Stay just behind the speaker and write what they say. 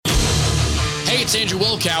Hey, it's Andrew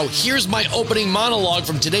Wilkow. Here's my opening monologue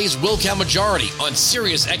from today's Wilkow Majority on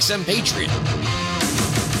Sirius XM Patriot.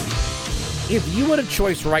 If you had a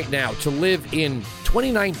choice right now to live in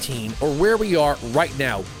 2019 or where we are right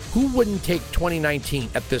now, who wouldn't take 2019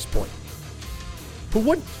 at this point? Who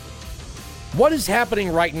wouldn't? What is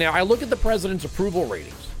happening right now? I look at the president's approval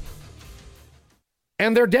ratings,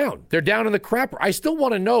 and they're down. They're down in the crapper. I still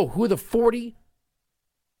want to know who the 43%,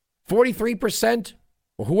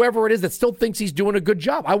 or whoever it is that still thinks he's doing a good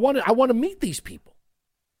job. I want to meet these people.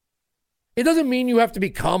 It doesn't mean you have to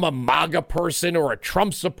become a MAGA person or a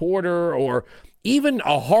Trump supporter or even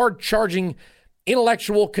a hard-charging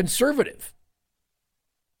intellectual conservative.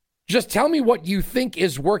 Just tell me what you think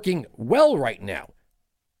is working well right now.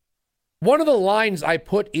 One of the lines I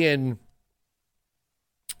put in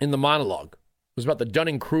the monologue was about the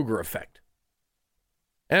Dunning-Kruger effect.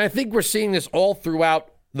 And I think we're seeing this all throughout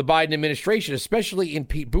the Biden administration, especially in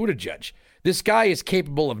Pete Buttigieg. This guy is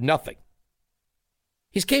capable of nothing.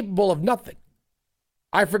 He's capable of nothing.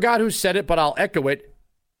 I forgot who said it, but I'll echo it.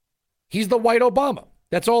 He's the white Obama.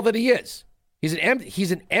 That's all that he is.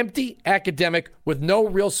 He's an empty academic with no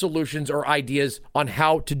real solutions or ideas on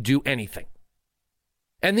how to do anything.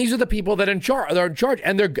 And these are the people that are in charge,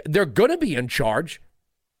 and they're going to be in charge.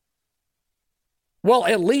 Well,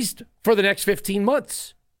 at least for the next 15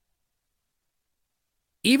 months.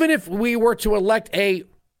 Even if we were to elect a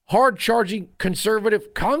hard-charging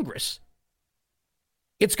conservative Congress,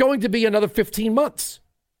 it's going to be another 15 months.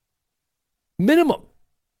 Minimum.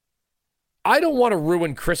 I don't want to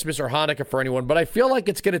ruin Christmas or Hanukkah for anyone, but I feel like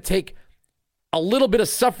it's going to take a little bit of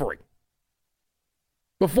suffering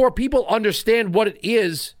before people understand what it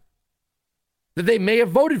is that they may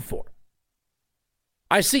have voted for.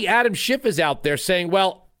 I see Adam Schiff is out there saying,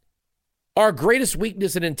 well, our greatest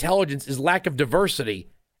weakness in intelligence is lack of diversity.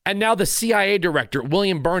 And now the CIA director,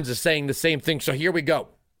 William Burns, is saying the same thing. So here we go.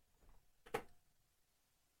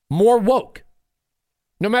 More woke.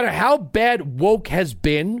 No matter how bad woke has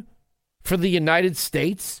been for the United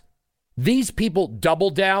States, these people double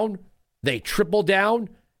down, they triple down,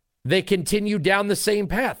 they continue down the same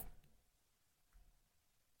path.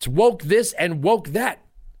 It's woke this and woke that.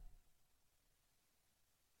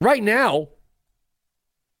 Right now,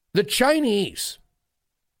 the Chinese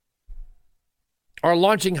are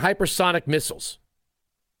launching hypersonic missiles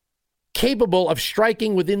capable of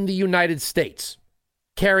striking within the United States,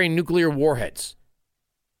 carrying nuclear warheads.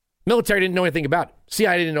 Military didn't know anything about it.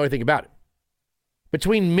 CIA didn't know anything about it.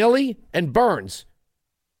 Between Milley and Burns,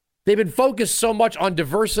 they've been focused so much on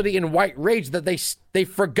diversity and white rage that they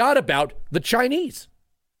forgot about the Chinese.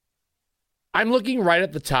 I'm looking right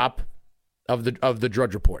at the top of the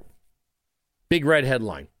Drudge Report. Big red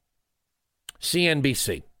headline.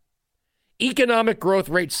 CNBC. Economic growth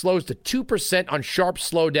rate slows to 2% on sharp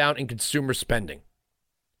slowdown in consumer spending.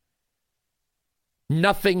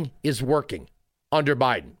 Nothing is working under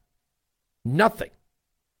Biden. Nothing.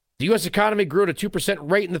 The U.S. economy grew at a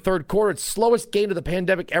 2% rate in the third quarter, its slowest gain of the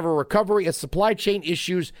pandemic ever recovery, as supply chain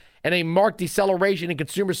issues and a marked deceleration in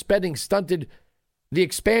consumer spending stunted the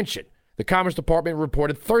expansion. The Commerce Department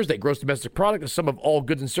reported Thursday gross domestic product, the sum of all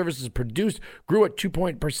goods and services produced, grew at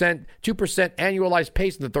 2% annualized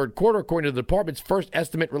pace in the third quarter, according to the department's first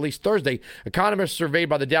estimate released Thursday. Economists surveyed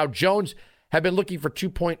by the Dow Jones have been looking for a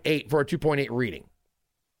 2.8 reading.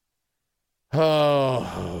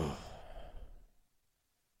 Oh,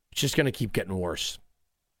 it's just going to keep getting worse.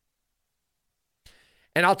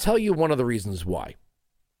 And I'll tell you one of the reasons why.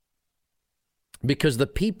 Because the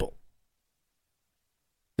people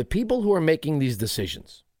who are making these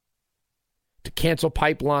decisions to cancel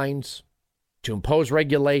pipelines, to impose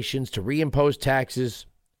regulations, to reimpose taxes,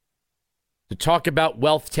 to talk about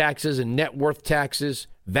wealth taxes and net worth taxes,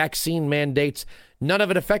 vaccine mandates, none of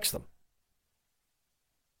it affects them.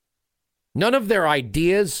 None of their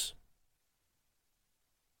ideas,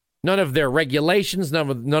 none of their regulations, none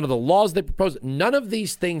of the laws they propose, none of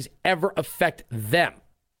these things ever affect them.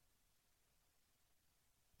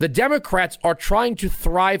 The Democrats are trying to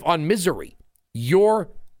thrive on misery, your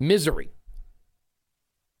misery.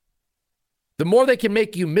 The more they can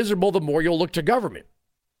make you miserable, the more you'll look to government.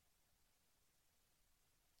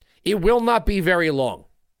 It will not be very long.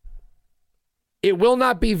 It will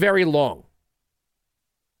not be very long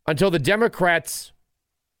until the Democrats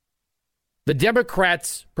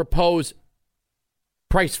propose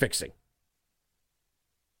price fixing.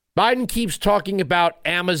 Biden keeps talking about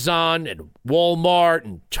Amazon and Walmart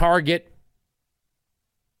and Target.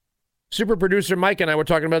 Super producer Mike and I were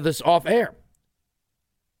talking about this off air.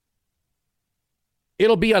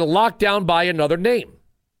 It'll be a lockdown by another name.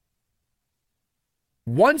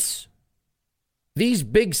 Once these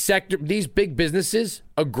big businesses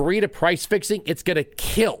agree to price fixing, it's going to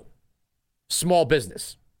kill small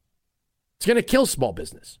business. It's going to kill small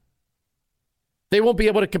business. They won't be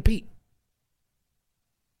able to compete.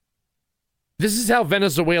 This is how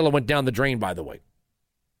Venezuela went down the drain, by the way.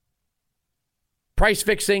 Price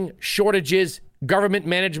fixing, shortages, government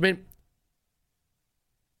management.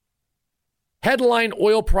 Headline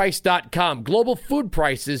oilprice.com. Global food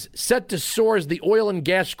prices set to soar as the oil and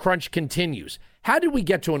gas crunch continues. How did we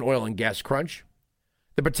get to an oil and gas crunch?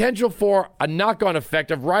 The potential for a knock-on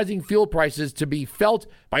effect of rising fuel prices to be felt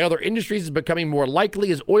by other industries is becoming more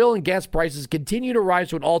likely as oil and gas prices continue to rise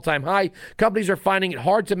to an all-time high. Companies are finding it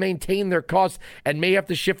hard to maintain their costs and may have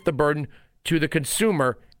to shift the burden to the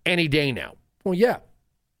consumer any day now. Well, yeah.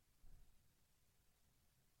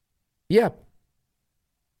 Yeah.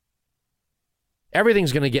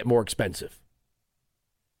 Everything's going to get more expensive.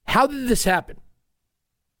 How did this happen?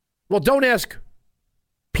 Well, don't ask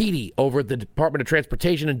Petey over at the Department of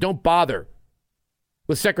Transportation, and don't bother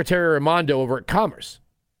with Secretary Raimondo over at Commerce.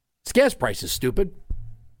 It's gas prices, stupid.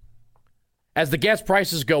 As the gas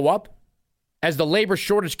prices go up, as the labor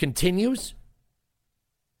shortage continues,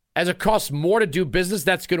 as it costs more to do business,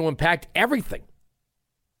 that's going to impact everything.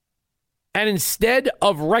 And instead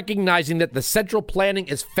of recognizing that the central planning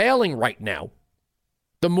is failing right now,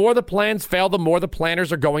 the more the plans fail, the more the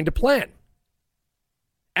planners are going to plan.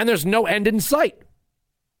 And there's no end in sight.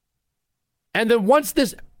 And then once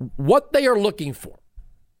what they are looking for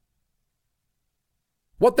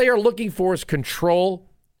is control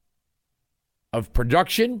of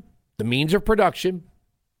production, the means of production,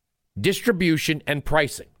 distribution, and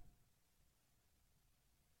pricing.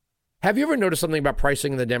 Have you ever noticed something about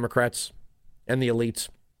pricing in the Democrats and the elites?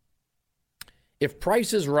 If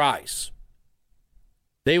prices rise,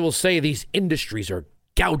 they will say these industries are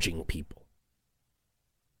gouging people,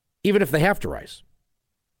 even if they have to rise.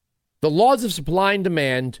 The laws of supply and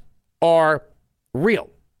demand are real.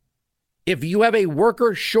 If you have a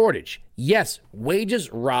worker shortage, yes,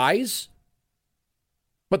 wages rise,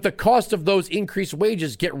 but the cost of those increased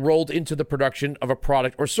wages get rolled into the production of a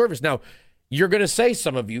product or service. Now, you're going to say,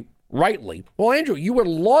 some of you, rightly, well, Andrew, you were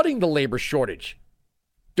lauding the labor shortage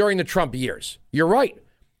during the Trump years. You're right.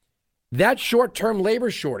 That short-term labor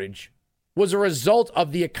shortage was a result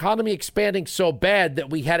of the economy expanding so bad that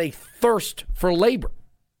we had a thirst for labor.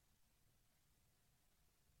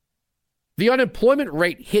 The unemployment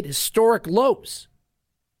rate hit historic lows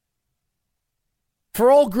for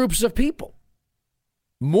all groups of people.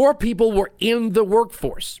 More people were in the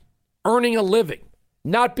workforce, earning a living,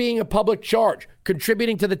 not being a public charge,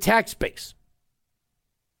 contributing to the tax base.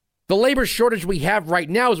 The labor shortage we have right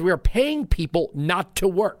now is we are paying people not to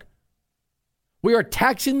work. We are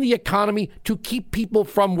taxing the economy to keep people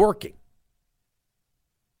from working.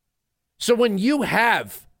 So when you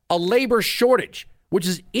have a labor shortage, which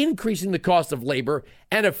is increasing the cost of labor,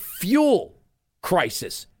 and a fuel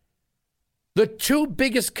crisis, the two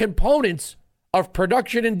biggest components of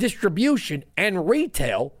production and distribution and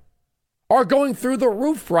retail are going through the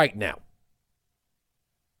roof right now.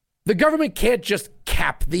 The government can't just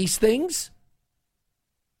cap these things.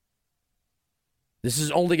 This is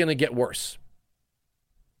only going to get worse.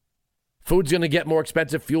 Food's going to get more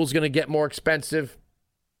expensive. Fuel's going to get more expensive.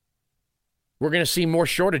 We're going to see more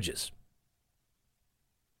shortages.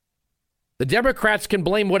 The Democrats can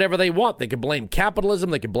blame whatever they want. They can blame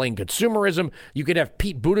capitalism. They can blame consumerism. You could have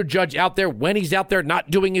Pete Buttigieg out there when he's out there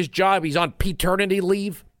not doing his job. He's on paternity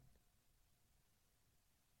leave.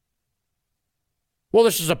 Well,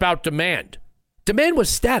 this is about demand. Demand was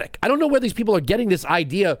static. I don't know where these people are getting this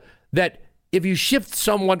idea that if you shift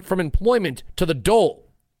someone from employment to the dole,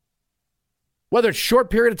 whether it's short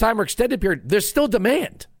period of time or extended period, there's still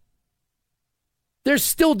demand. There's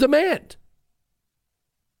still demand.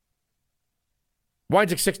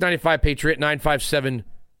 Weinzig 695 Patriot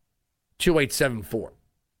 957-2874.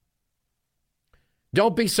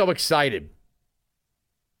 Don't be so excited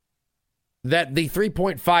that the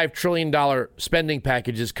 $3.5 trillion spending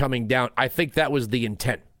package is coming down. I think that was the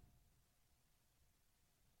intent.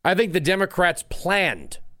 I think the Democrats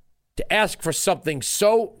planned to ask for something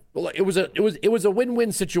so it was a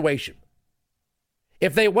win-win situation.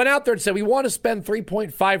 If they went out there and said we want to spend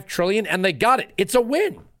 $3.5 trillion and they got it, it's a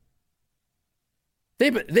win.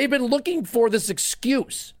 They've been looking for this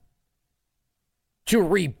excuse to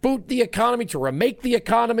reboot the economy, to remake the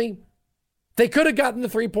economy. They could have gotten the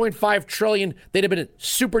 $3.5 trillion. They'd have been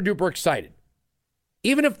super duper excited.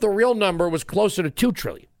 Even if the real number was closer to $2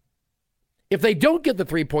 trillion. If they don't get the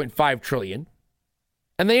 $3.5 trillion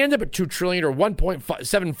and they end up at $2 trillion or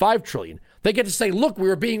 $1.75 trillion, They get to say, look, we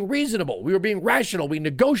were being reasonable. We were being rational. We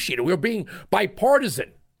negotiated. We were being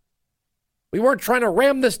bipartisan. We weren't trying to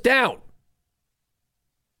ram this down.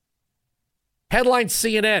 Headline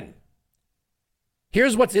CNN.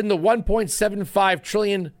 Here's what's in the $1.75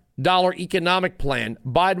 trillion economic plan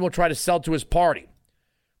Biden will try to sell to his party.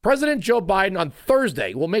 President Joe Biden on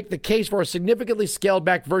Thursday will make the case for a significantly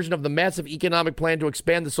scaled-back version of the massive economic plan to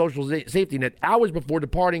expand the social safety net hours before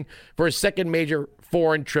departing for his second major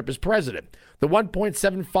foreign trip as president. The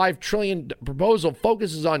 $1.75 trillion proposal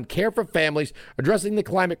focuses on care for families, addressing the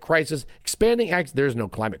climate crisis, expanding access. There's no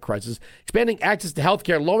climate crisis. Expanding access to health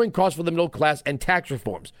care, lowering costs for the middle class, and tax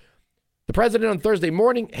reforms. The president on Thursday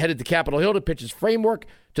morning headed to Capitol Hill to pitch his framework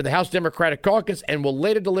to the House Democratic Caucus and will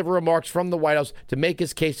later deliver remarks from the White House to make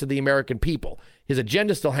his case to the American people. His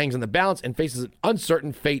agenda still hangs in the balance and faces an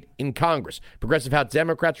uncertain fate in Congress. Progressive House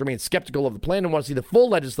Democrats remain skeptical of the plan and want to see the full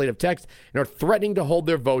legislative text and are threatening to hold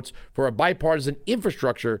their votes for a bipartisan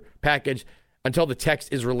infrastructure package until the text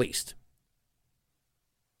is released.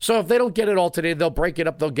 So if they don't get it all today, they'll break it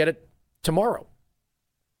up. They'll get it tomorrow.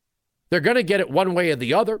 They're going to get it one way or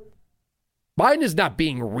the other. Biden is not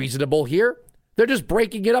being reasonable here. They're just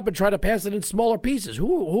breaking it up and trying to pass it in smaller pieces.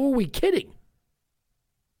 Who are we kidding?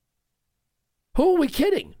 Who are we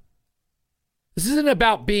kidding? This isn't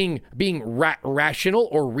about being rational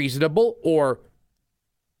or reasonable or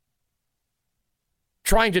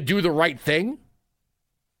trying to do the right thing.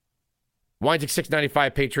 Weinzig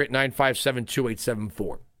 695 Patriot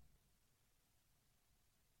 957-2874.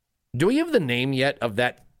 Do we have the name yet of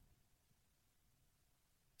that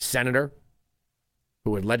senator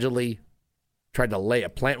who allegedly tried to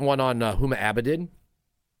plant one on Huma Abedin?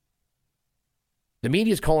 The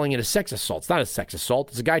media is calling it a sex assault. It's not a sex assault.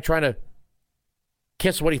 It's a guy trying to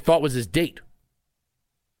kiss what he thought was his date.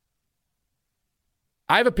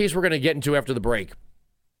 I have a piece we're going to get into after the break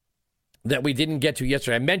that we didn't get to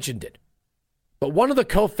yesterday. I mentioned it. But one of the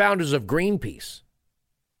co-founders of Greenpeace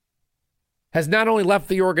has not only left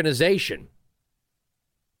the organization,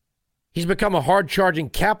 he's become a hard-charging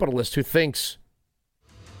capitalist who thinks,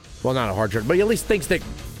 well, not a hard charge, but he at least thinks that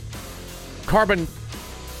carbon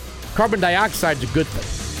dioxide is a good thing.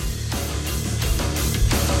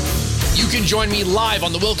 You can join me live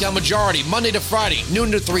on the Wilkow Majority, Monday to Friday,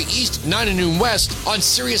 noon to 3 East, 9 to noon West, on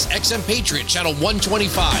Sirius XM Patriot, channel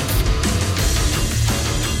 125.